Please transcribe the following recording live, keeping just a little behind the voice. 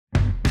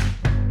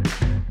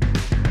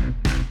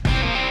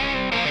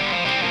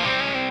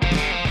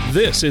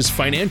This is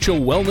Financial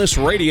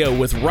Wellness Radio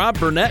with Rob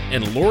Burnett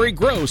and Lori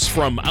Gross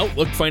from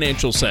Outlook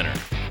Financial Center.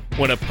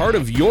 When a part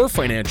of your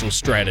financial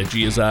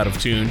strategy is out of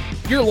tune,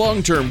 your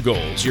long-term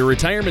goals, your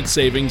retirement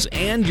savings,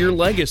 and your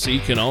legacy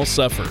can all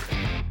suffer.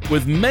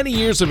 With many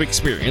years of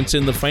experience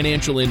in the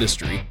financial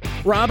industry,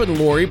 Rob and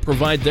Lori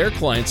provide their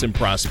clients and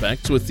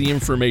prospects with the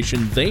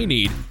information they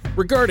need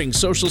regarding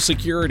Social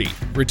Security,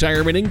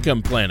 retirement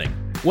income planning,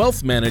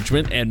 wealth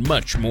management, and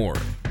much more.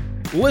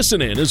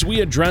 Listen in as we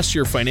address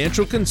your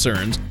financial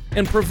concerns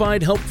and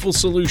provide helpful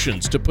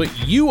solutions to put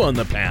you on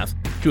the path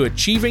to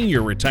achieving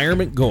your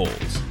retirement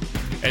goals.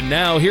 And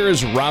now here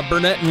is Rob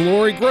Burnett and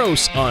Lori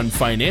Gross on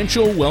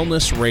Financial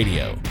Wellness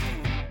Radio.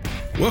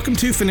 Welcome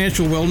to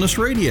Financial Wellness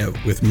Radio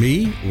with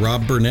me,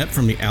 Rob Burnett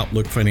from the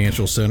Outlook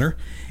Financial Center.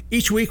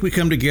 Each week we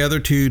come together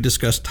to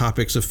discuss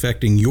topics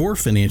affecting your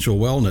financial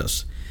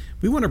wellness.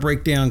 We want to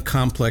break down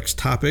complex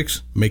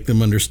topics, make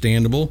them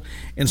understandable,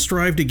 and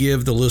strive to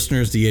give the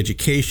listeners the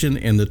education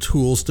and the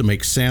tools to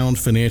make sound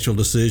financial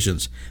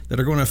decisions that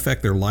are going to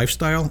affect their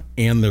lifestyle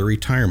and their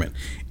retirement.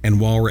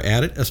 And while we're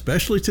at it,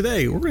 especially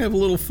today, we're going to have a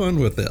little fun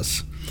with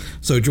this.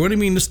 So joining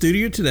me in the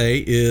studio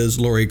today is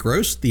Lori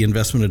Gross, the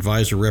investment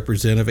advisor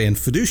representative and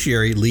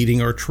fiduciary leading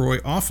our Troy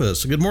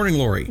office. Good morning,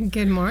 Lori.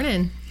 Good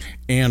morning.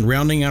 And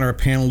rounding out our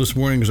panel this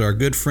morning is our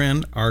good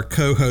friend, our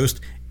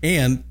co-host,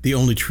 and the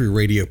only true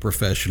radio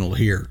professional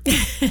here,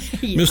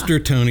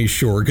 Mr. Tony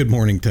Shore. Good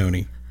morning,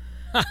 Tony.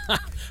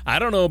 I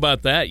don't know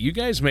about that. You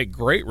guys make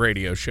great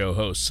radio show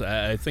hosts.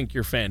 I think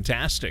you're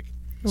fantastic.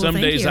 Well, some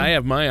thank days you. I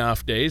have my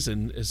off days,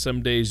 and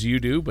some days you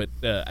do, but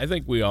I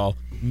think we all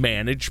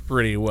manage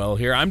pretty well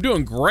here. I'm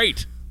doing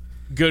great.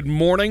 Good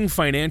morning,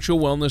 Financial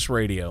Wellness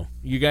Radio.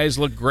 You guys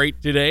look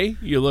great today.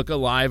 You look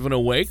alive and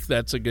awake.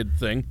 That's a good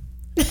thing.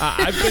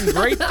 I've been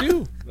great,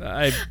 too.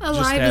 I've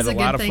just had a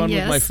lot of fun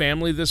with my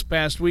family this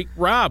past week.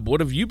 Rob,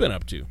 what have you been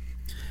up to?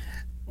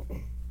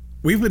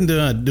 We've been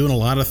doing a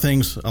lot of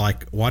things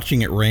like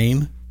watching it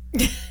rain.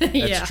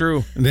 That's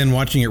true. And then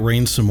watching it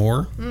rain some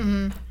more.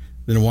 Mm-hmm.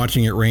 Then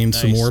watching it rain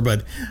some more.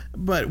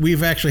 But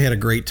we've actually had a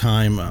great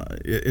time.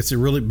 It's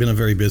really been a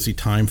very busy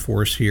time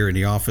for us here in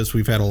the office.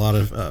 We've had a lot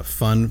of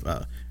fun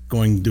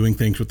doing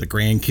things with the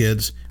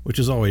grandkids, which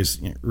is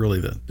always really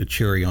the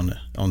cherry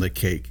on the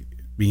cake,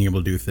 being able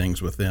to do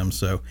things with them.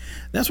 So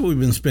that's what we've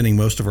been spending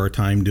most of our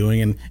time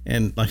doing.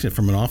 And like I said,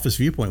 from an office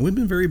viewpoint, we've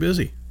been very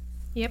busy.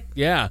 Yep.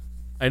 Yeah.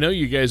 I know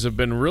you guys have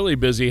been really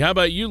busy. How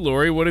about you,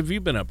 Lori? What have you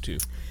been up to?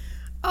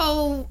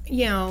 Oh,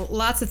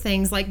 lots of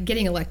things like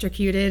getting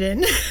electrocuted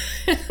and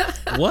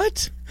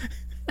What?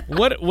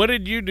 What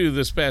did you do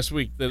this past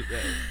week that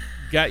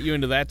got you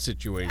into that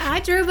situation? I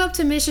drove up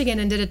to Michigan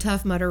and did a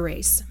Tough Mudder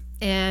race.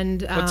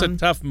 And what's a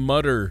Tough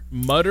Mudder?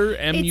 Mudder,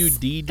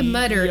 M-U-D-D-E-R?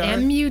 Mudder,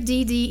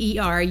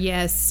 M-U-D-D-E-R.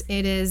 Yes,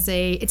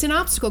 it's an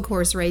obstacle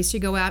course race. You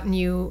go out and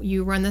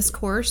you run this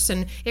course,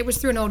 and it was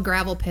through an old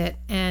gravel pit,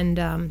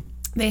 and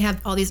they have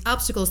all these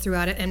obstacles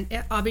throughout it,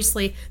 and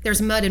obviously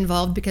there's mud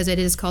involved because it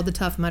is called the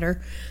Tough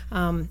Mudder.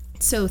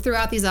 So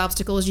throughout these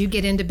obstacles, you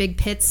get into big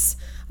pits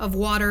of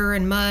water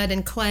and mud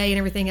and clay and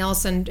everything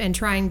else, and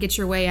try and get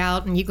your way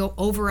out, and you go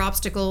over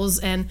obstacles.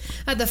 And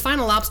the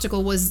final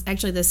obstacle was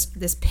actually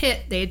this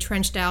pit they had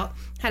trenched out,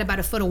 had about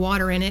a foot of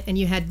water in it, and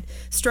you had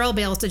straw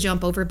bales to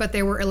jump over, but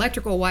there were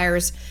electrical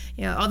wires,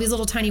 all these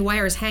little tiny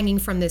wires hanging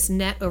from this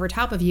net over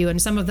top of you,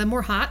 and some of them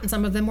were hot and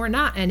some of them were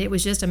not, and it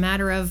was just a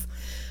matter of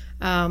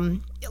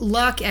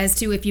luck as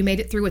to if you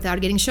made it through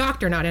without getting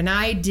shocked or not. And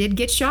I did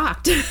get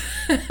shocked.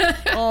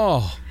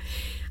 Oh.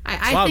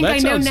 I think I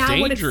know now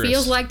what it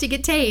feels like to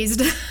get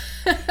tased.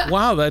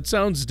 Wow, that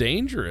sounds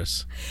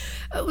dangerous.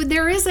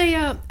 There is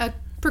a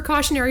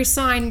precautionary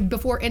sign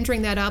before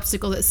entering that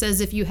obstacle that says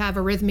if you have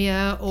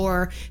arrhythmia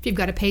or if you've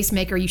got a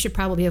pacemaker, you should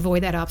probably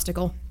avoid that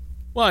obstacle.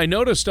 Well, I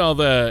noticed all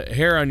the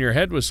hair on your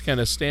head was kind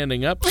of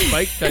standing up,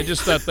 spiked. I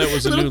just thought that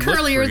was a new look for you.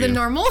 A little curlier than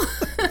normal.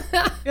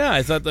 Yeah,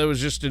 I thought that was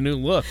just a new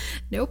look.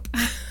 Nope.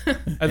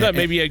 I thought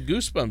maybe you had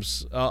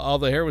goosebumps. All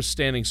the hair was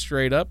standing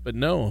straight up, but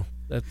no.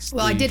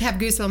 I did have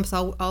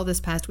goosebumps all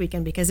this past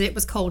weekend because it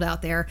was cold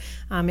out there.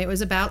 It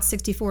was about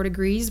 64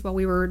 degrees while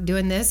we were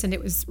doing this, and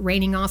it was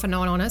raining off and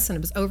on us, and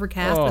it was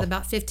overcast with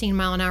about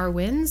 15-mile-an-hour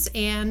winds.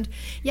 And,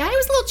 yeah, it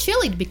was a little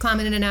chilly to be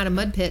climbing in and out of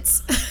mud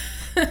pits.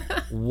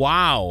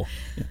 Wow.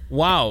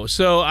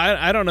 So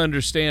I don't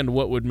understand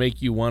what would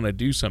make you want to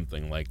do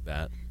something like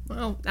that.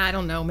 Well, I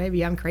don't know.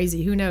 Maybe I'm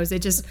crazy. Who knows?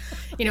 It just,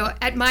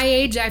 at my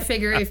age, I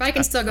figure if I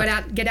can still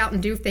get out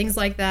and do things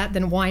like that,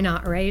 then why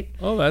not, right?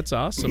 Oh, that's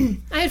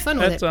awesome. I had fun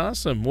with it. That's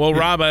awesome. Well,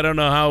 Rob, I don't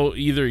know how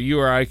either you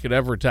or I could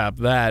ever top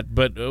that,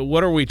 but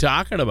what are we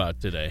talking about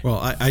today? Well,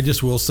 I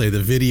just will say the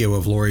video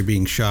of Lori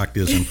being shocked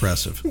is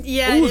impressive.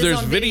 Yeah, Ooh,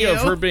 there's video of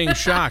her being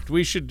shocked.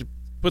 We should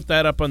put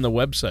that up on the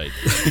website.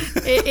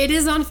 It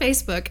is on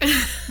Facebook.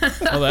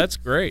 Oh, that's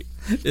great.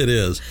 It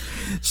is.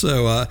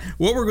 So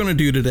what we're going to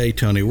do today,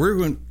 Tony, we're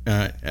going,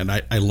 and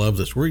I love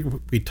this, we're going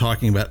to be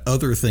talking about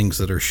other things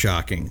that are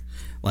shocking,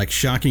 like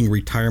shocking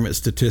retirement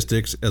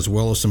statistics, as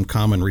well as some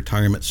common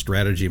retirement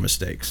strategy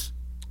mistakes.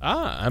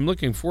 I'm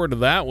looking forward to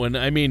that one.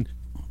 I mean,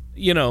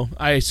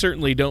 I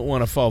certainly don't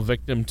want to fall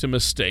victim to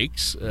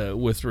mistakes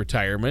with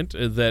retirement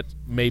that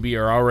maybe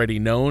are already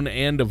known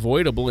and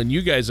avoidable. And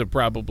you guys have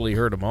probably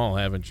heard them all,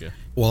 haven't you?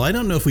 Well, I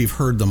don't know if we've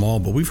heard them all,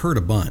 but we've heard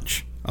a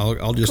bunch.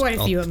 Quite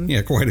a few of them.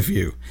 Yeah, quite a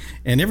few.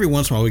 And every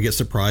once in a while we get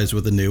surprised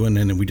with a new one,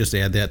 and then we just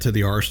add that to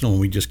the arsenal and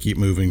we just keep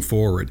moving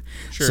forward.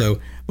 Sure.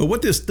 But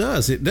what this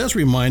does, it does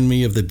remind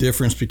me of the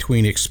difference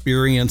between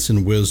experience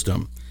and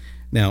wisdom.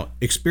 Now,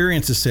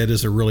 experience is said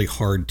is a really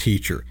hard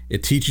teacher.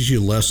 It teaches you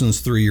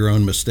lessons through your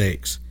own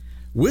mistakes.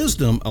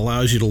 Wisdom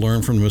allows you to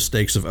learn from the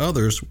mistakes of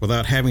others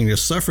without having to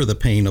suffer the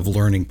pain of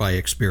learning by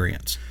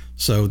experience.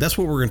 So that's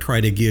what we're going to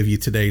try to give you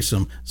today,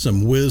 some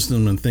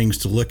wisdom and things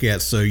to look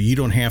at so you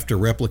don't have to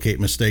replicate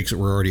mistakes that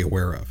we're already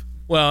aware of.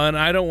 Well, and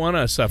I don't want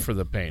to suffer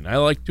the pain. I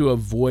like to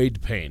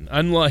avoid pain,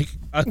 unlike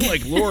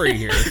Lori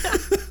here,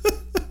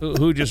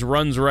 who just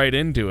runs right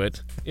into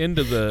it,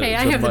 into the Hey,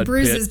 I have the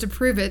bruises to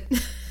prove it.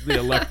 The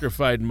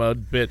electrified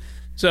mud pit.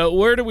 So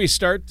where do we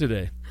start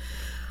today?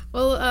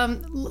 Well,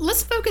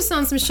 let's focus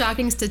on some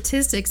shocking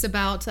statistics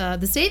about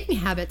the saving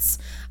habits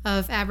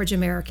of average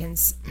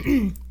Americans.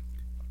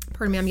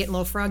 Pardon me, I'm getting a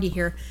little froggy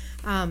here.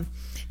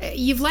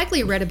 You've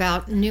likely read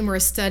about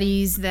numerous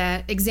studies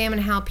that examine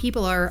how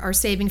people are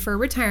saving for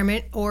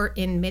retirement, or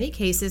in many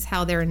cases,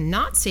 how they're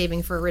not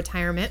saving for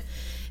retirement.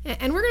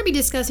 And we're going to be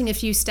discussing a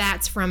few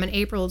stats from an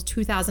April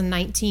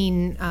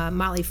 2019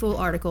 Motley Fool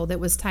article that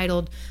was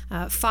titled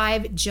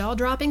 5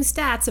 Jaw-Dropping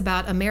Stats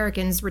About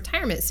Americans'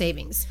 Retirement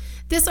Savings.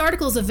 This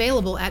article is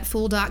available at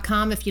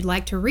Fool.com if you'd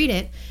like to read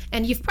it.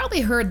 And you've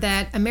probably heard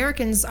that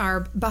Americans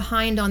are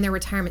behind on their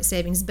retirement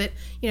savings. But,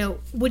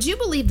 would you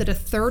believe that a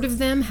third of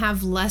them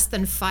have less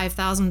than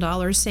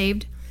 $5,000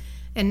 saved?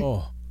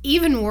 And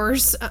even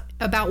worse,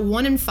 about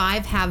 1 in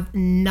 5 have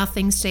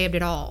nothing saved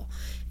at all.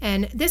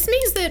 And this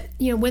means that,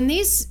 when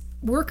these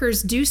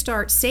workers do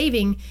start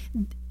saving,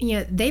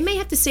 they may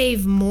have to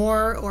save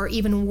more or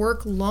even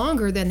work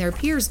longer than their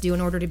peers do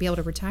in order to be able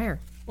to retire.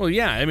 Well,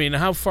 yeah. I mean,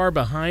 how far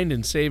behind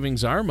in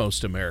savings are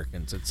most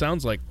Americans? It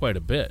sounds like quite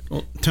a bit.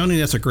 Well, Tony,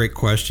 that's a great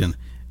question.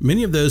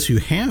 Many of those who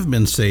have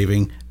been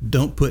saving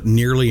don't put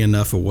nearly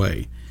enough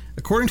away.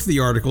 According to the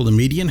article, the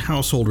median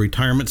household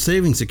retirement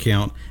savings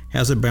account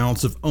has a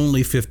balance of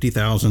only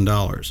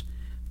 $50,000.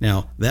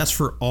 Now, that's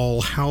for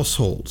all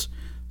households.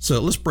 So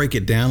let's break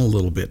it down a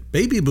little bit.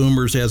 Baby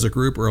boomers as a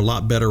group are a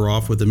lot better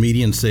off with a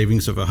median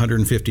savings of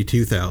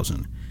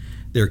 $152,000.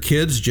 Their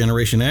kids,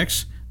 Generation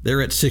X,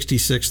 they're at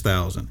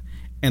 $66,000.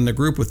 And the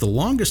group with the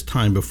longest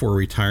time before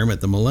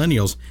retirement, the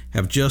millennials,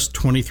 have just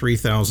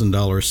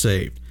 $23,000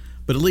 saved.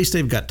 But at least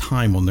they've got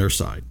time on their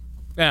side.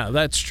 Yeah,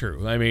 that's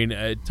true. I mean,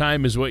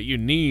 time is what you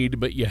need,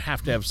 but you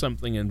have to have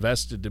something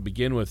invested to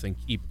begin with and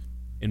keep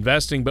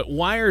investing. But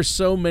why are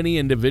so many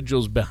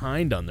individuals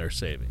behind on their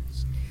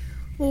savings?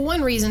 Well,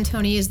 one reason,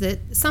 Tony, is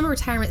that some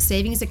retirement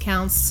savings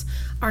accounts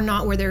are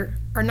not where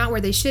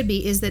they should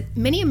be. Is that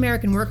many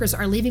American workers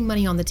are leaving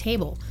money on the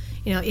table.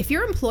 If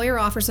your employer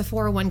offers a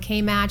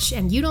 401k match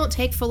and you don't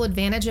take full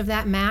advantage of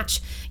that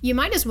match, you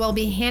might as well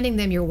be handing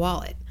them your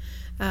wallet.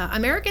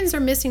 Americans are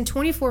missing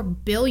 $24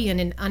 billion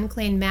in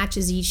unclaimed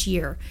matches each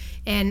year.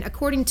 And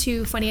according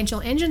to Financial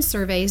Engine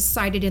surveys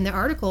cited in the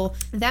article,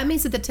 that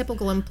means that the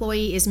typical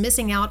employee is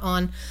missing out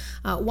on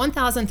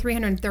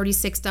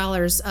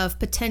 $1,336 of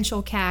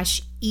potential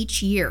cash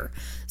each year.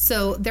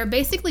 So they're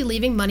basically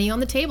leaving money on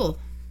the table.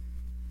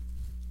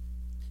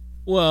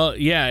 Well,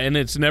 yeah, and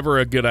it's never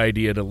a good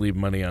idea to leave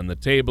money on the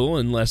table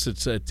unless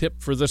it's a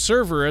tip for the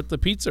server at the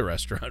pizza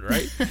restaurant,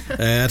 right?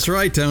 That's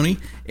right, Tony.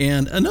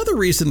 And another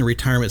reason the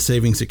retirement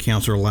savings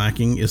accounts are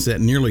lacking is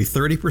that nearly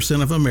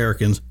 30% of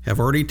Americans have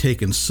already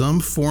taken some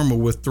form of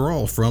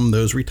withdrawal from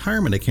those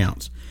retirement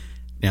accounts.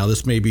 Now,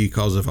 this may be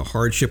because of a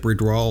hardship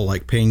withdrawal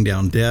like paying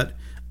down debt,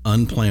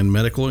 unplanned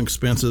medical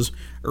expenses,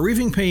 or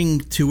even paying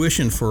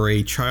tuition for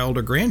a child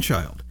or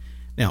grandchild.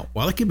 Now,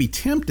 while it can be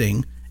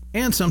tempting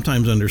and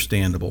sometimes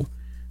understandable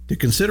to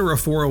consider a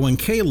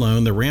 401k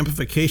loan, the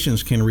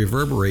ramifications can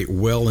reverberate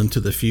well into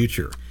the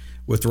future.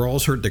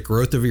 Withdrawals hurt the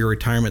growth of your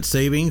retirement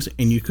savings,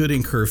 and you could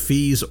incur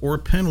fees or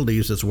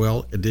penalties as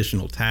well,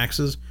 additional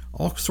taxes,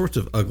 all sorts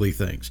of ugly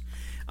things.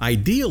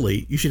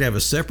 Ideally, you should have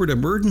a separate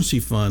emergency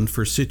fund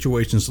for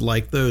situations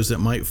like those that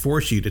might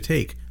force you to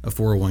take a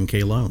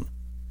 401k loan.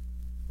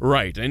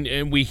 Right,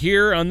 and we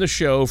hear on the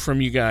show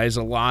from you guys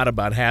a lot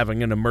about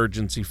having an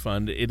emergency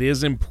fund. It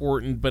is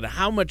important, but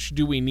how much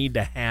do we need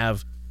to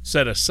have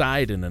set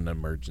aside in an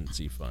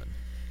emergency fund?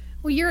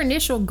 Well, your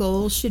initial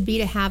goal should be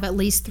to have at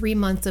least 3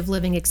 months of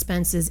living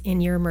expenses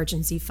in your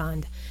emergency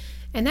fund.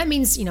 And that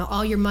means,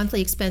 all your monthly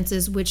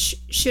expenses, which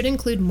should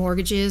include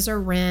mortgages or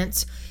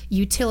rent,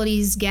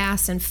 utilities,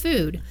 gas, and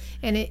food.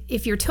 And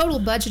if your total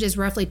budget is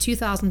roughly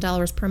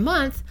 $2,000 per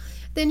month,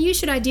 then you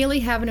should ideally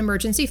have an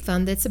emergency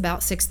fund that's about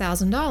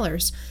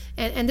 $6,000.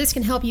 And this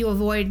can help you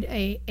avoid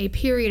a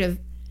period of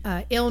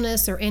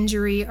illness or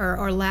injury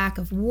or lack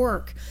of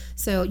work.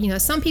 So,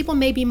 some people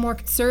may be more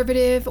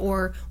conservative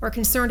or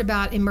concerned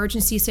about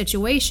emergency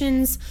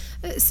situations.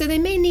 So they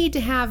may need to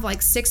have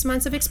like 6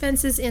 months of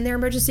expenses in their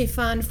emergency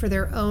fund for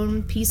their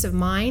own peace of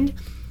mind.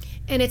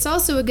 And it's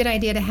also a good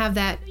idea to have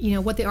that,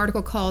 what the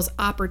article calls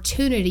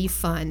opportunity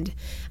fund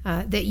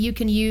that you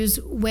can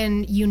use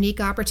when unique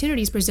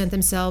opportunities present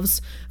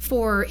themselves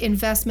for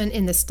investment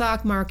in the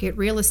stock market,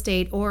 real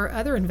estate, or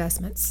other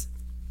investments.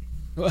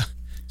 Well,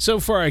 so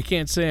far, I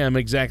can't say I'm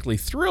exactly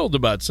thrilled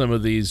about some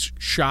of these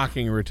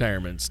shocking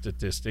retirement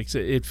statistics.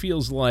 It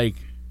feels like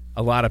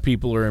a lot of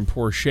people are in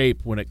poor shape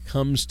when it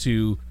comes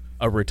to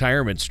a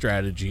retirement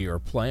strategy or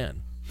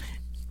plan.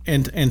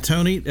 And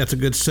Tony, that's a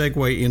good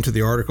segue into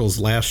the article's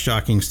last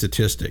shocking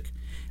statistic.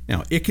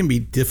 Now, it can be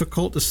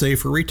difficult to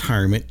save for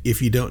retirement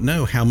if you don't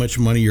know how much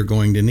money you're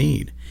going to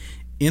need.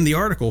 In the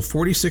article,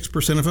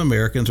 46% of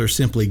Americans are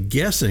simply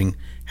guessing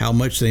how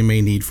much they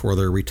may need for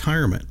their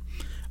retirement.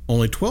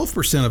 Only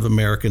 12% of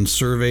Americans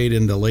surveyed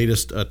in the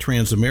latest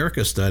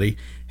Transamerica study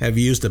have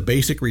used a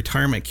basic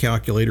retirement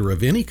calculator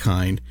of any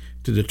kind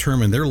to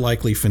determine their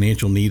likely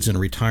financial needs in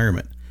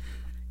retirement.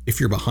 If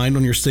you're behind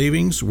on your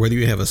savings, whether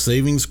you have a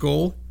savings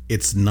goal,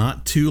 it's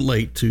not too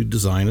late to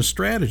design a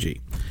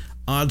strategy.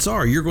 Odds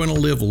are you're going to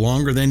live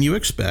longer than you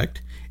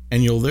expect,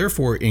 and you'll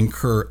therefore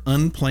incur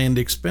unplanned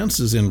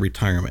expenses in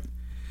retirement.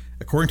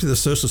 According to the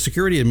Social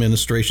Security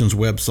Administration's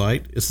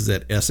website, this is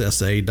at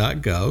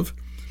ssa.gov,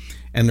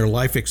 and their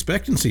life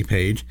expectancy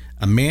page,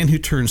 a man who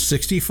turns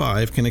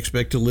 65 can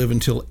expect to live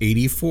until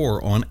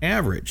 84 on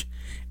average,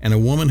 and a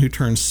woman who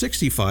turns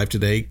 65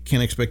 today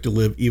can expect to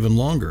live even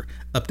longer,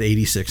 up to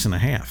 86 and a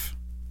half.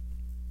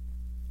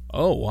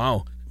 Oh,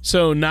 wow.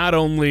 So not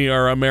only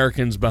are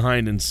Americans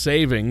behind in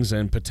savings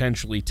and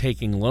potentially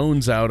taking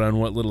loans out on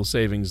what little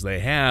savings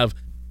they have,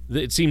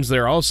 it seems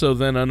they're also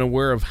then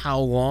unaware of how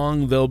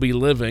long they'll be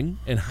living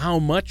and how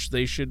much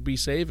they should be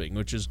saving,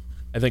 which is,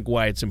 I think,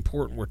 why it's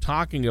important we're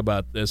talking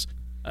about this.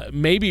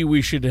 Maybe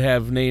we should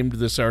have named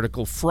this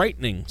article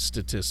Frightening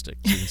Statistics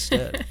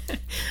instead.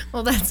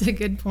 Well, that's a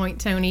good point,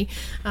 Tony.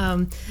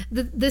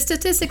 The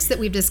statistics that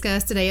we've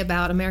discussed today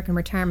about American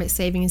retirement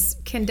savings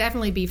can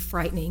definitely be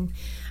frightening.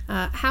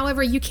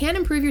 However, you can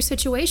improve your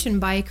situation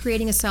by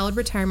creating a solid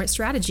retirement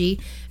strategy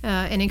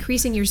and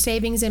increasing your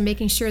savings and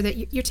making sure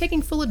that you're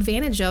taking full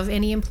advantage of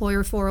any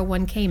employer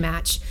 401k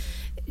match.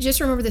 Just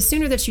remember, the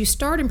sooner that you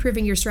start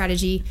improving your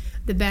strategy,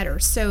 the better.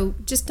 So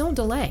just don't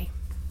delay.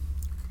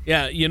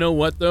 Yeah, you know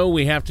what, though?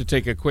 We have to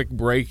take a quick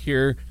break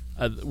here.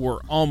 We're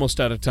almost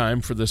out of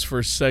time for this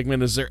first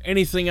segment. Is there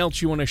anything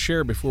else you want to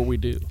share before we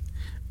do?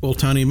 Well,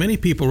 Tony, many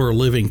people are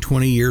living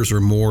 20 years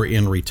or more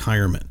in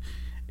retirement.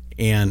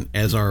 And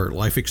as our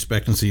life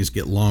expectancies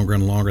get longer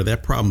and longer,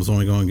 that problem is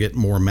only going to get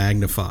more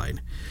magnified.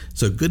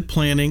 So good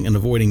planning and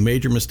avoiding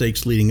major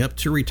mistakes leading up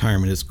to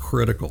retirement is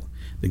critical.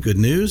 The good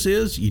news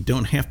is you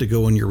don't have to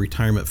go on your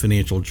retirement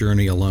financial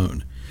journey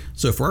alone.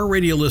 So for our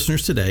radio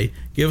listeners today,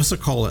 give us a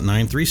call at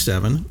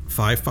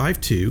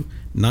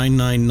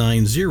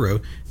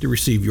 937-552-9990 to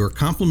receive your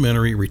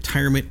complimentary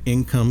retirement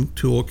income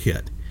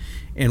toolkit.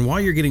 And while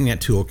you're getting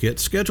that toolkit,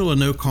 schedule a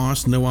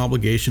no-cost,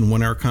 no-obligation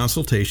 1-hour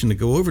consultation to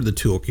go over the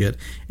toolkit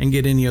and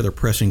get any other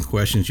pressing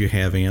questions you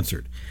have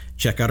answered.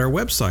 Check out our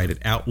website at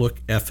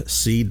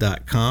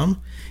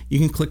outlookfc.com. You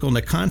can click on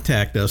the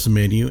Contact Us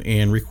menu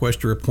and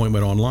request your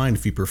appointment online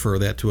if you prefer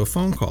that to a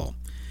phone call.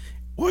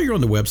 While you're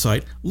on the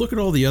website, look at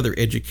all the other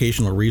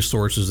educational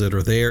resources that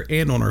are there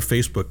and on our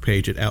Facebook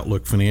page at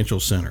Outlook Financial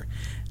Center.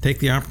 Take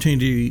the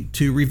opportunity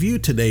to review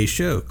today's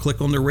show.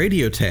 Click on the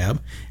radio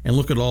tab and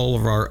look at all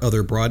of our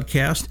other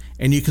broadcasts,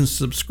 and you can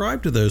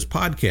subscribe to those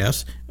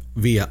podcasts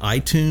via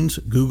iTunes,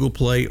 Google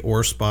Play,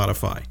 or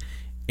Spotify.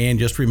 And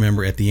just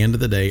remember, at the end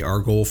of the day, our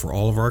goal for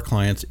all of our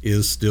clients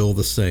is still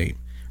the same: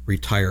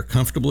 retire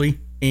comfortably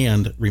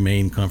and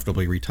remain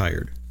comfortably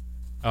retired.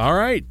 All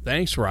right.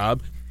 Thanks,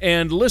 Rob.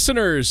 And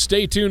listeners,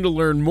 stay tuned to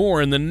learn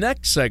more. In the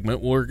next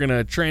segment, we're going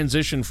to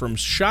transition from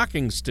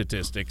shocking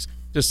statistics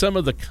to some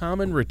of the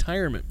common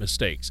retirement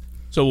mistakes.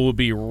 So we'll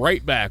be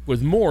right back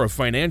with more of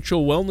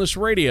Financial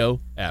Wellness Radio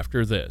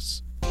after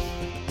this.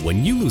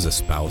 When you lose a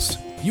spouse,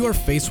 you are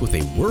faced with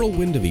a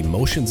whirlwind of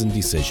emotions and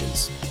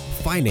decisions.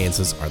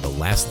 Finances are the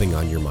last thing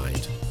on your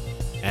mind.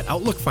 At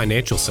Outlook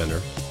Financial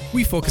Center,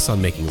 we focus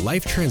on making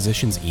life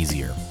transitions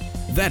easier.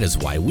 That is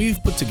why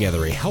we've put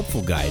together a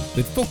helpful guide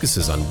that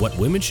focuses on what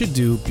women should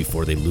do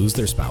before they lose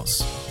their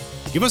spouse.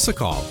 Give us a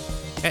call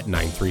at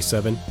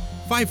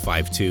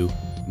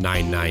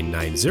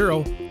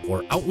 937-552-9990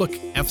 or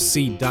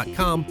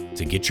OutlookFC.com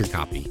to get your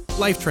copy.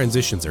 Life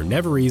transitions are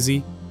never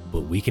easy,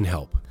 but we can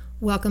help.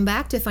 Welcome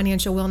back to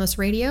Financial Wellness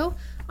Radio.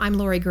 I'm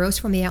Lori Gross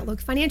from the Outlook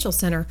Financial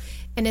Center,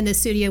 and in the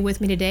studio with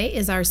me today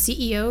is our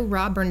CEO,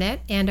 Rob Burnett,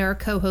 and our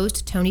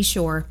co-host, Tony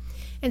Shore.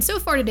 And so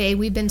far today,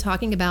 we've been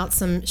talking about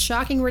some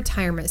shocking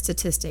retirement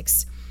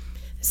statistics.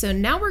 So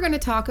now we're going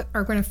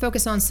to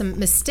focus on some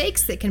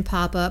mistakes that can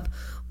pop up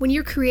when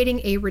you're creating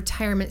a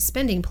retirement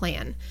spending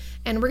plan.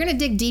 And we're going to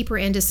dig deeper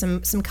into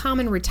some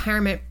common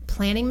retirement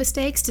planning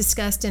mistakes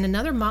discussed in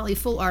another Motley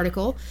Fool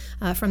article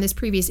from this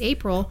previous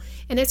April.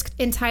 And it's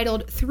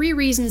entitled 3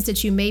 Reasons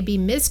That You May Be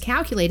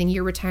Miscalculating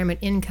Your Retirement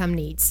Income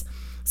Needs.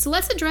 So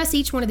let's address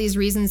each one of these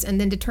reasons and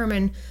then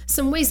determine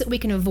some ways that we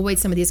can avoid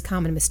some of these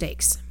common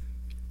mistakes.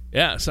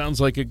 Yeah, sounds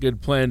like a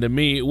good plan to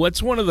me.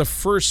 What's one of the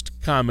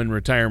first common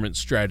retirement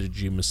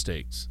strategy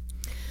mistakes?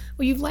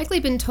 Well, you've likely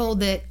been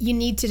told that you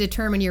need to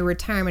determine your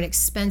retirement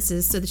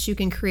expenses so that you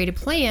can create a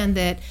plan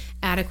that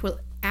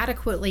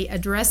adequately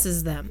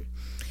addresses them.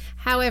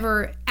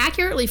 However,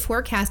 accurately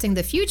forecasting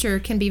the future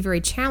can be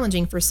very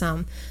challenging for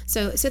some.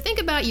 So think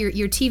about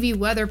your TV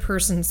weather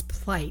person's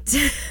plight.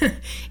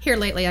 Here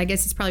lately, I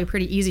guess it's probably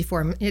pretty easy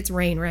for them. It's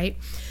rain, right?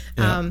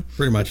 Yeah,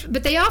 pretty much.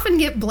 But they often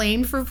get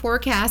blamed for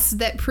forecasts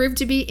that prove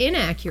to be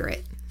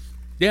inaccurate.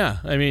 Yeah,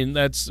 I mean,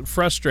 that's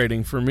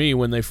frustrating for me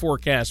when they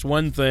forecast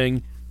one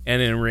thing and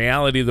in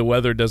reality the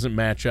weather doesn't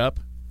match up.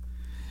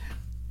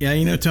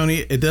 Yeah, Tony,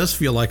 it does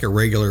feel like a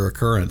regular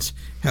occurrence.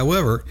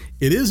 However,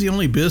 it is the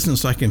only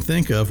business I can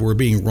think of where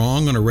being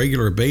wrong on a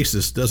regular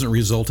basis doesn't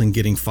result in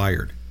getting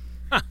fired.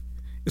 Huh.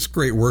 It's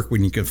great work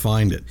when you can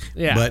find it.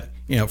 Yeah. But,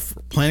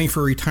 planning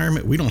for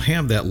retirement, we don't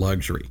have that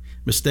luxury.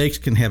 Mistakes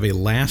can have a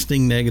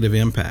lasting negative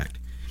impact.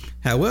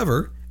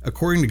 However,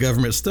 according to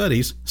government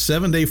studies,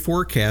 7-day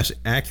forecasts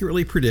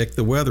accurately predict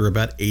the weather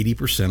about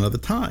 80% of the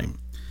time.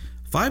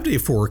 5-day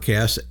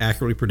forecasts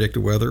accurately predict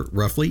the weather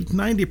roughly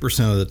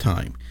 90% of the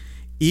time.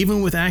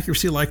 Even with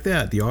accuracy like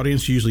that, the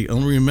audience usually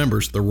only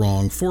remembers the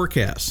wrong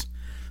forecasts.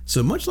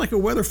 So much like a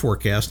weather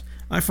forecast,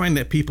 I find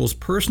that people's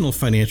personal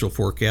financial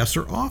forecasts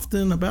are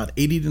often about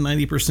 80 to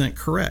 90%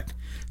 correct.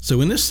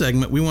 So in this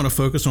segment, we want to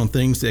focus on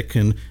things that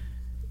can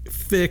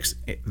fix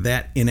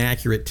that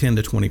inaccurate 10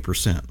 to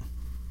 20%.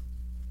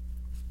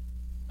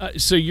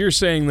 So you're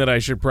saying that I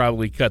should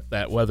probably cut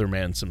that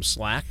weatherman some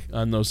slack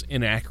on those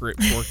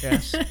inaccurate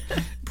forecasts?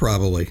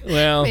 Probably.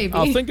 Well, Maybe.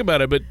 I'll think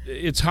about it, but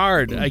it's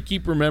hard. I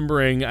keep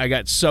remembering I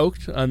got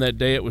soaked on that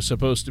day it was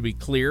supposed to be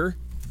clear,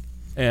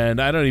 and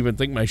I don't even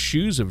think my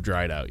shoes have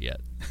dried out yet.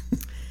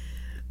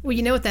 Well,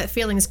 you know what that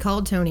feeling is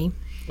called, Tony?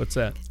 What's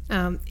that?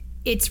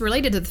 It's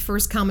related to the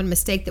first common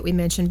mistake that we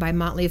mentioned by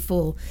Motley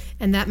Fool,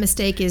 and that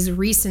mistake is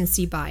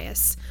recency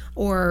bias,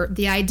 or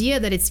the idea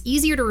that it's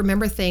easier to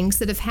remember things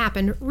that have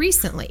happened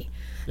recently.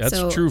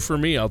 That's true for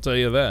me, I'll tell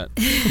you that.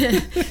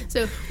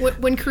 So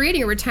when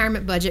creating a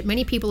retirement budget,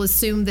 many people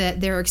assume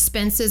that their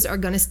expenses are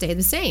going to stay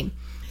the same.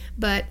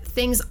 But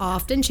things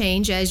often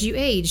change as you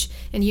age,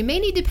 and you may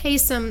need to pay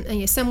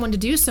someone to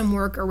do some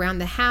work around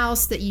the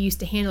house that you used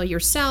to handle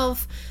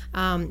yourself.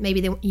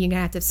 Maybe you're going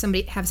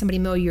to have somebody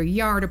mow your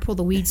yard or pull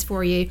the weeds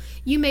for you.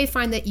 You may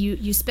find that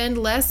you spend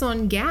less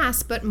on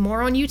gas, but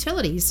more on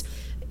utilities.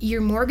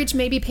 Your mortgage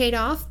may be paid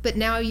off, but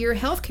now your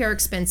healthcare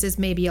expenses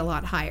may be a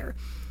lot higher.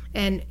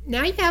 And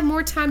now you have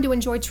more time to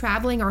enjoy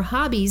traveling or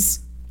hobbies.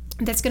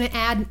 That's going to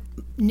add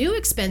new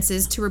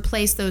expenses to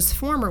replace those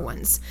former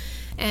ones.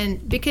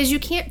 And because you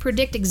can't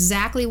predict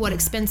exactly what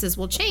expenses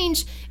will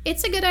change,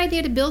 it's a good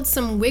idea to build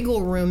some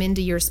wiggle room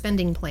into your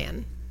spending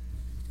plan.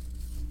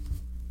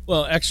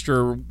 Well,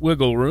 extra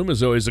wiggle room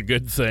is always a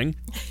good thing.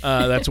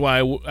 That's why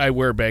I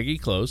wear baggy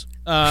clothes.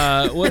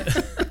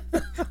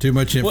 Too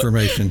much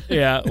information.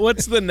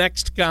 What's the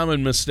next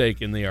common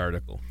mistake in the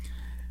article?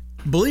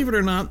 Believe it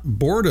or not,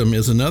 boredom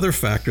is another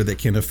factor that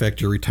can affect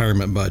your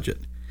retirement budget.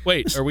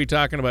 Wait, are we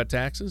talking about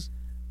taxes?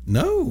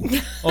 No.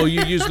 Oh,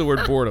 you used the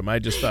word boredom. I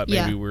just thought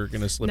maybe we were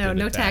going to slip into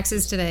No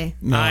taxes today.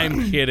 No.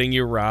 I'm kidding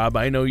you, Rob.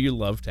 I know you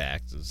love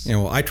taxes.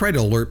 I try to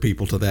alert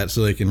people to that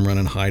so they can run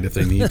and hide if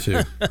they need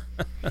to.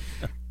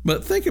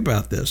 But think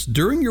about this.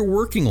 During your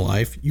working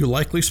life, you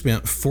likely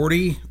spent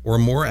 40 or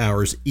more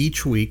hours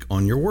each week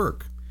on your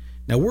work.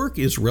 Now, work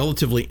is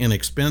relatively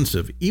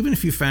inexpensive, even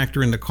if you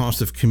factor in the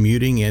cost of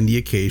commuting and the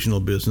occasional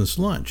business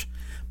lunch.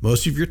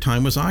 Most of your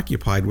time was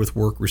occupied with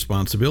work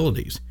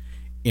responsibilities.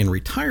 In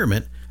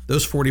retirement,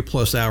 those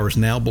 40-plus hours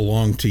now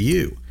belong to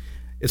you.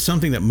 It's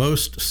something that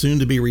most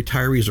soon-to-be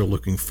retirees are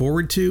looking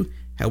forward to.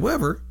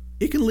 However,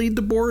 it can lead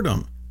to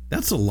boredom.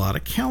 That's a lot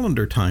of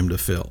calendar time to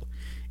fill.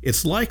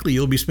 It's likely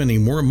you'll be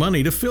spending more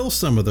money to fill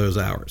some of those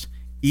hours.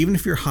 Even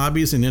if your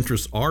hobbies and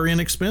interests are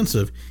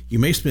inexpensive, you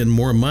may spend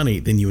more money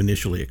than you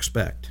initially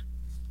expect.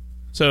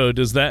 So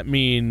does that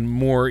mean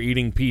more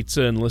eating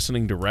pizza and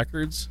listening to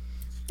records?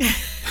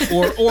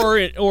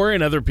 or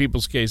in other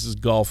people's cases,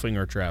 golfing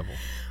or travel?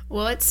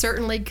 Well, it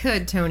certainly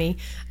could, Tony.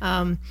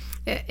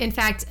 In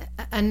fact,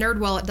 a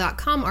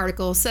NerdWallet.com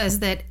article says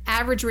that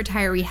average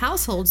retiree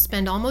households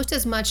spend almost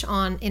as much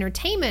on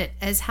entertainment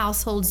as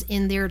households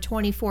in their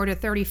 24 to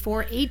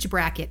 34 age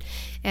bracket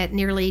at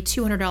nearly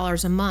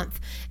 $200 a month.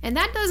 And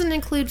that doesn't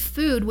include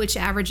food, which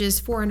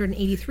averages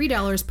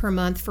 $483 per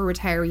month for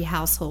retiree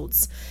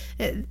households.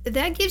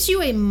 That gives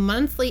you a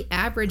monthly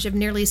average of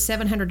nearly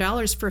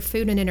 $700 for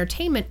food and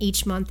entertainment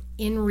each month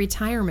in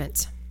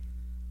retirement.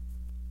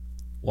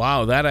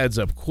 Wow, that adds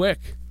up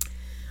quick.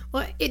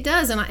 Well, it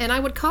does, and I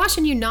would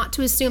caution you not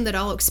to assume that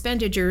all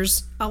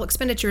expenditures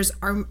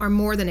are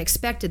more than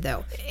expected,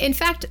 though. In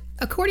fact,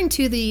 according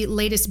to the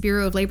latest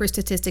Bureau of Labor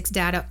Statistics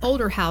data,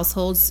 older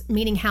households,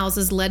 meaning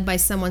houses led by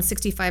someone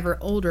 65 or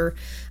older,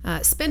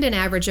 spend an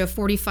average of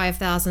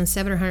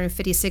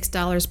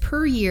 $45,756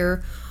 per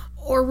year,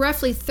 or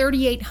roughly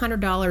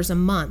 $3,800 a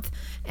month.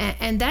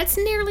 And that's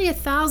nearly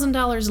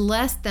 $1,000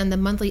 less than the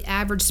monthly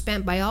average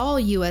spent by all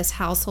U.S.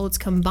 households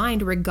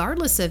combined,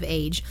 regardless of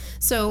age.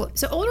 So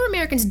older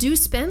Americans do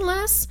spend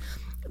less,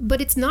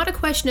 but it's not a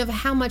question of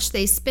how much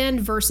they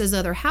spend versus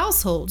other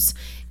households.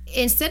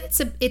 Instead,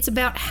 it's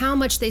about how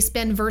much they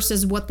spend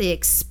versus what they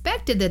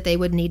expected that they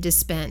would need to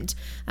spend.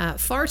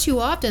 Far too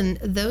often,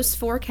 those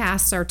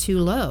forecasts are too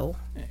low.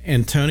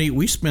 And Tony,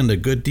 we spend a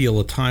good deal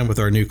of time with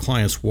our new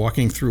clients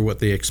walking through what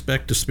they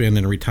expect to spend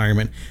in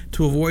retirement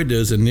to avoid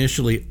those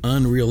initially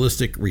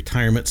unrealistic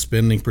retirement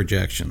spending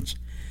projections.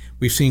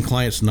 We've seen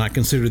clients not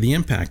consider the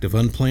impact of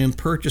unplanned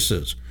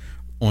purchases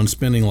on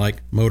spending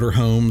like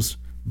motorhomes,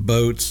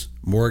 boats,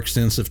 more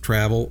extensive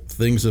travel,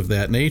 things of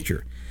that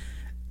nature.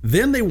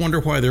 Then they wonder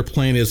why their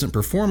plan isn't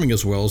performing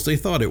as well as they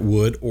thought it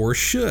would or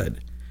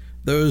should.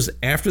 Those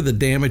after the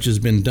damage has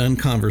been done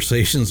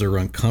conversations are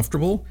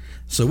uncomfortable,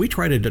 so we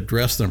try to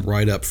address them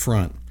right up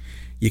front.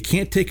 You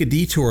can't take a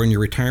detour in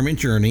your retirement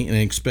journey and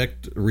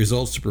expect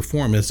results to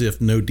perform as if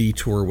no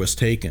detour was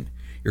taken.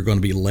 You're going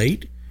to be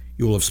late,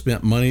 you will have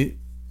spent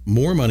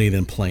more money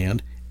than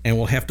planned, and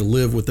will have to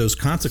live with those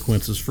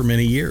consequences for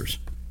many years.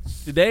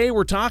 Today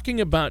we're talking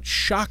about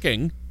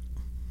shocking,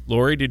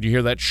 Lori, did you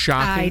hear that?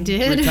 Shocking I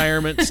did.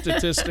 Retirement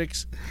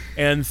statistics.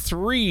 And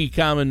 3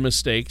 common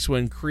mistakes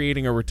when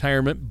creating a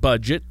retirement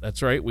budget.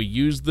 That's right, we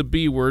use the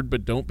B word,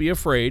 but don't be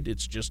afraid.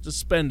 It's just a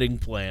spending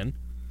plan.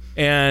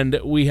 And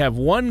we have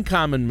 1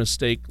 common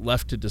mistake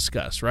left to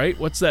discuss, right?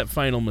 What's that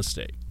final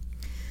mistake?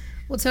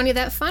 Well, Tony,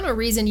 that final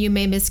reason you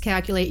may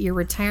miscalculate your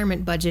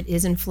retirement budget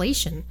is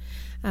inflation.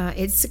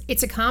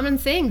 It's a common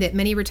thing that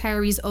many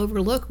retirees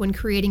overlook when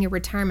creating a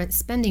retirement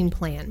spending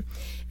plan.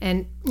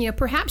 And,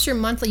 perhaps your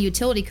monthly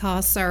utility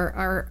costs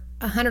are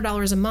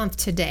 $100 a month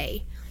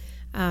today.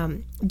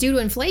 Due to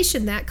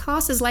inflation, that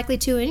cost is likely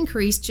to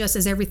increase just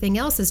as everything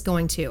else is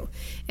going to.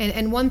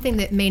 And one thing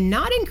that may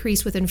not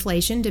increase with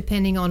inflation,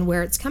 depending on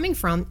where it's coming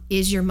from,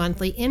 is your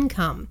monthly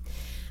income.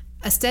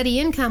 A steady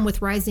income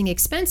with rising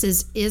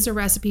expenses is a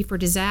recipe for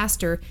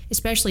disaster,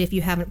 especially if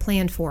you haven't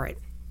planned for it.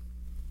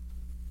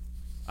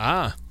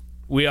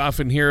 We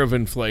often hear of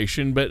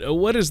inflation, but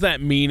what does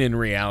that mean in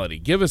reality?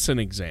 Give us an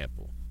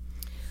example.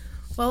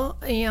 Well,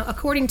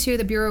 according to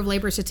the Bureau of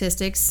Labor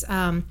Statistics,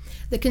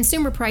 the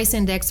Consumer Price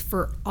Index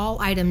for all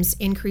items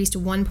increased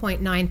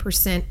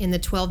 1.9% in the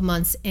 12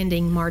 months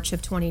ending March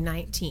of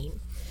 2019.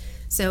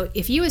 So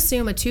if you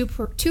assume a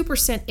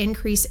 2%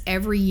 increase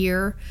every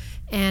year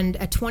and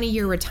a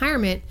 20-year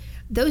retirement,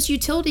 those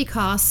utility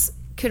costs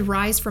could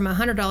rise from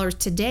 $100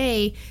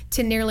 today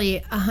to nearly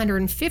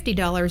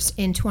 $150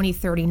 in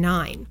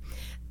 2039.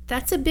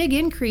 That's a big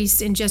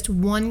increase in just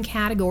one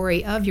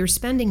category of your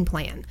spending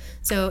plan.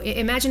 So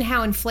imagine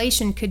how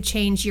inflation could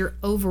change your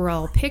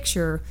overall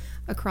picture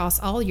across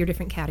all your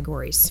different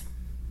categories.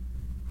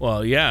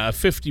 Well, yeah, a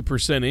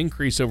 50%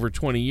 increase over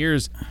 20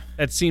 years,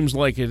 that seems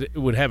like it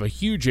would have a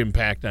huge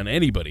impact on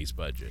anybody's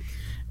budget.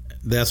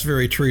 That's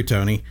very true,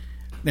 Tony.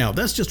 Now,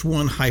 that's just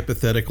one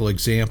hypothetical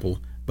example,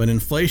 but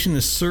inflation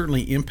is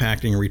certainly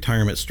impacting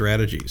retirement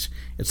strategies.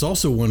 It's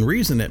also one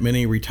reason that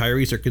many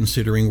retirees are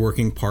considering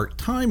working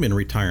part-time in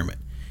retirement.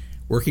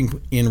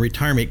 Working in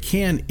retirement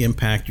can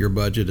impact your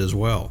budget as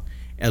well.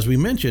 As we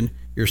mentioned,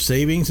 your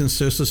savings and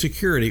Social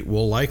Security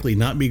will likely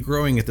not be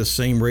growing at the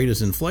same rate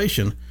as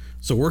inflation,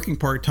 so working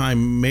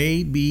part-time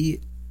may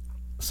be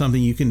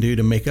something you can do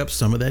to make up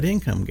some of that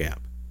income gap.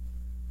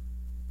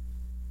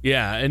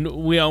 Yeah, and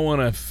we all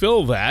want to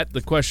fill that.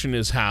 The question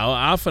is how.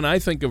 Often I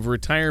think of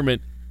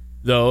retirement,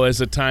 though, as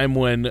a time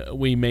when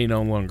we may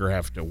no longer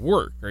have to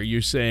work. Are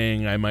you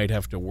saying I might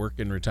have to work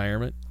in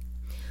retirement?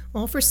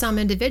 Well, for some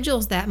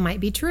individuals, that might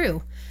be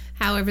true.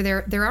 However,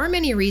 there are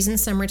many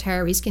reasons some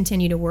retirees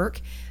continue to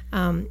work.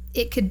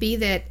 It could be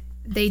that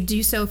they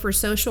do so for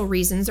social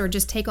reasons or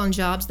just take on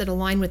jobs that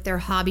align with their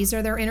hobbies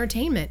or their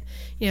entertainment.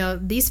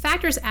 These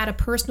factors add a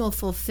personal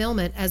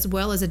fulfillment as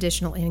well as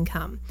additional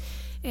income.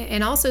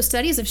 And also,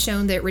 studies have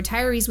shown that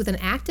retirees with an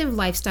active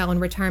lifestyle in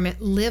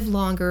retirement live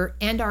longer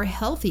and are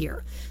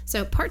healthier.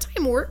 So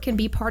part-time work can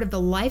be part of the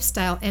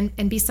lifestyle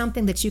and be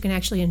something that you can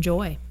actually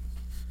enjoy.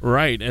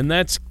 Right, and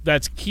that's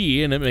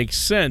key, and it makes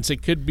sense.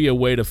 It could be a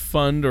way to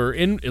fund or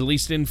at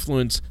least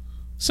influence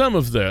some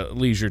of the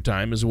leisure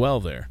time as well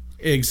there.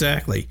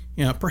 Exactly.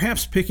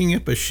 Perhaps picking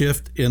up a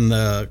shift in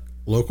the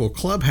local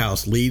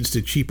clubhouse leads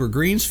to cheaper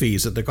greens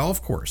fees at the golf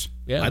course.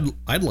 Yeah.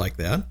 I'd like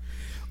that.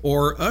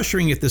 Or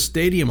ushering at the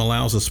stadium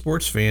allows a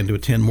sports fan to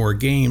attend more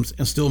games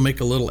and still make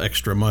a little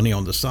extra money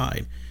on the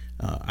side.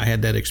 I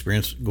had that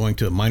experience going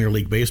to minor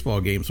league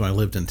baseball games when I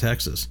lived in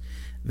Texas.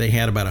 They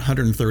had about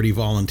 130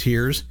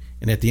 volunteers,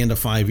 and at the end of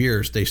 5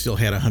 years, they still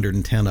had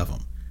 110 of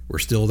them. We're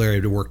still there.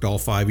 They worked all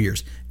 5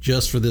 years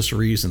just for this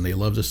reason. They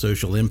love the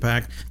social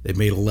impact. They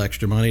made a little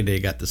extra money. They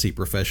got to see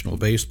professional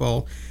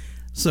baseball.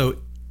 So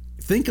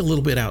think a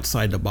little bit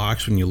outside the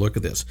box when you look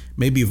at this.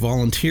 Maybe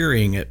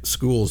volunteering at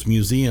schools,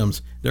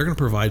 museums, they're going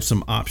to provide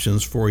some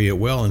options for you as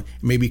well, and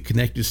maybe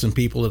connect you to some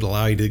people that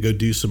allow you to go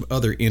do some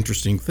other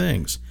interesting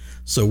things.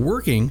 So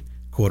working,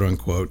 quote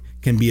unquote,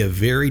 can be a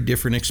very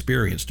different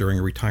experience during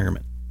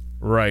retirement.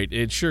 Right,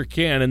 it sure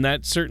can, and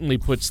that certainly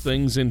puts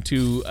things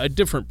into a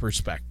different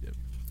perspective.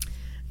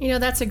 You know,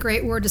 that's a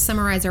great word to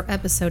summarize our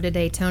episode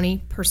today,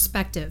 Tony.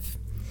 Perspective.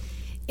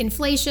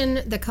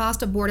 Inflation, the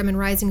cost of boredom, and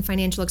rising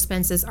financial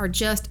expenses are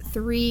just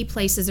three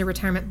places a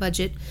retirement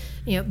budget,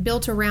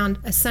 built around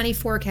a sunny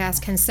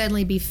forecast, can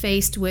suddenly be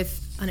faced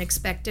with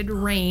unexpected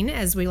rain,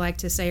 as we like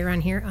to say around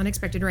here.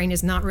 Unexpected rain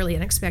is not really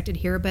unexpected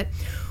here, but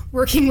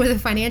working with a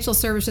financial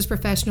services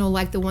professional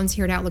like the ones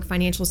here at Outlook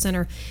Financial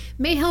Center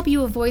may help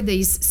you avoid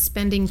these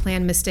spending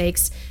plan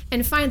mistakes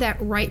and find that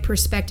right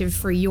perspective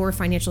for your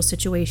financial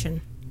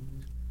situation.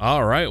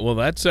 All right, well,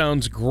 that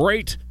sounds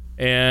great.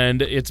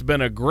 And it's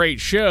been a great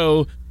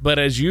show, but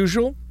as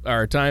usual,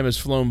 our time has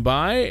flown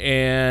by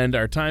and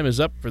our time is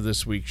up for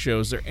this week's show.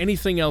 Is there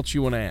anything else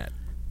you want to add?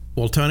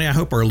 Well, Tony, I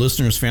hope our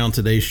listeners found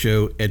today's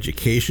show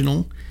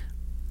educational,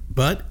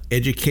 but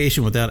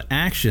education without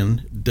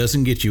action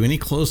doesn't get you any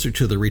closer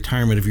to the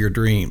retirement of your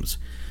dreams.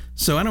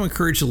 So I don't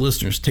encourage the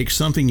listeners, take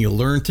something you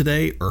learned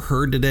today or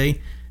heard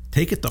today,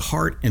 take it to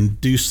heart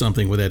and do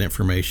something with that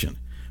information.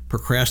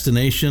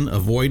 Procrastination,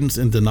 avoidance,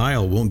 and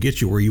denial won't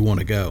get you where you want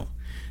to go.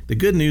 The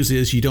good news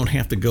is you don't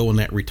have to go on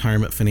that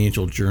retirement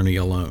financial journey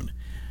alone.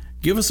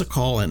 Give us a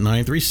call at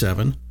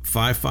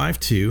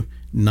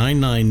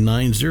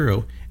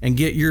 937-552-9990 and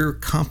get your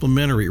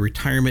complimentary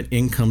retirement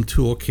income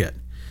toolkit.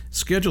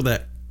 Schedule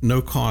that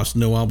no cost,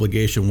 no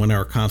obligation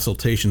 1-hour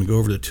consultation to go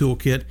over the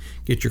toolkit,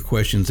 get your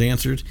questions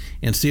answered,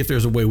 and see if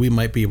there's a way we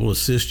might be able to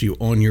assist you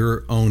on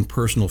your own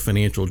personal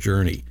financial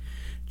journey.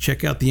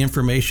 Check out the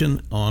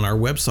information on our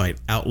website,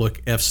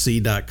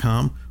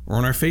 outlookfc.com, or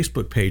on our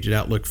Facebook page at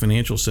Outlook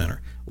Financial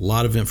Center. A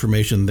lot of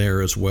information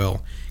there as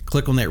well.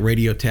 Click on that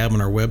radio tab on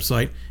our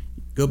website.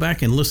 Go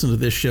back and listen to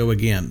this show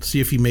again.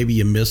 See if maybe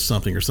you missed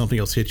something or something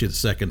else hit you the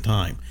second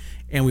time.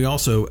 And we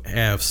also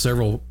have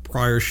several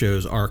prior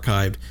shows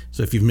archived.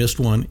 So if you've missed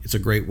one, it's a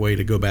great way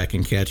to go back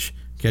and catch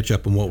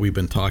up on what we've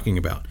been talking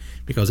about.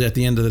 Because at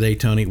the end of the day,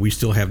 Tony, we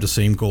still have the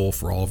same goal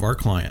for all of our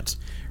clients.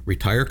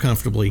 Retire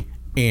comfortably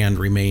and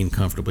remain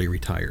comfortably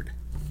retired.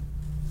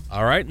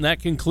 All right, and that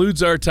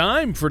concludes our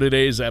time for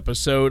today's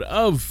episode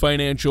of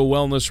Financial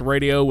Wellness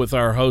Radio with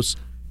our hosts,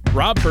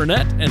 Rob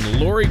Burnett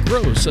and Lori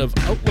Gross of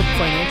Outlook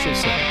Financial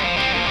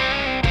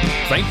Center.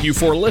 Thank you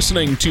for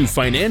listening to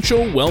Financial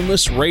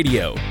Wellness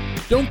Radio.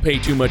 Don't pay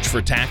too much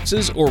for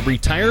taxes or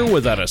retire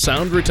without a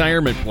sound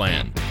retirement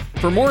plan.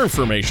 For more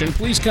information,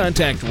 please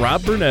contact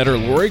Rob Burnett or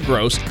Lori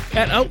Gross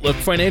at Outlook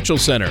Financial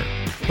Center.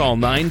 Call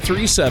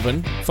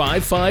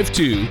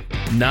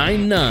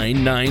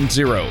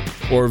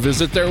 937-552-9990 or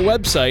visit their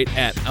website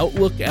at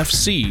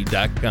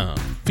outlookfc.com.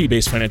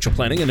 Fee-based financial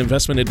planning and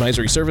investment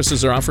advisory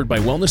services are offered by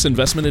Wellness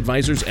Investment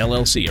Advisors,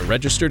 LLC, a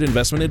registered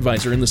investment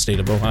advisor in the state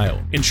of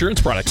Ohio. Insurance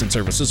products and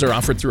services are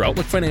offered through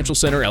Outlook Financial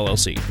Center,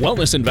 LLC.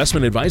 Wellness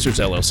Investment Advisors,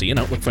 LLC, and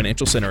Outlook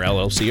Financial Center,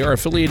 LLC are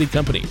affiliated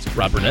companies.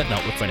 Rob Burnett and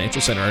Outlook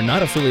Financial Center are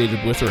not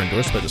affiliated with or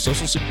endorsed by the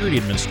Social Security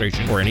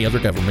Administration or any other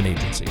government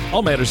agency.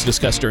 All matters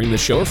discussed during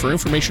this show are for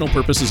informational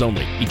purposes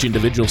only. Each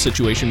individual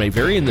situation may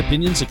vary, and the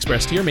opinions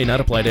expressed here may not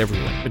apply to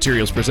everyone.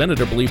 Materials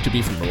presented are believed to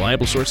be from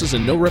reliable sources,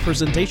 and no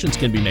representations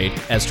can be made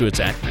as to its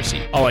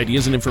accuracy. All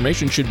ideas and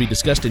information should be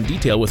discussed in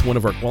detail with one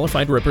of our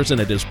qualified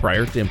representatives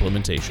prior to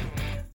implementation.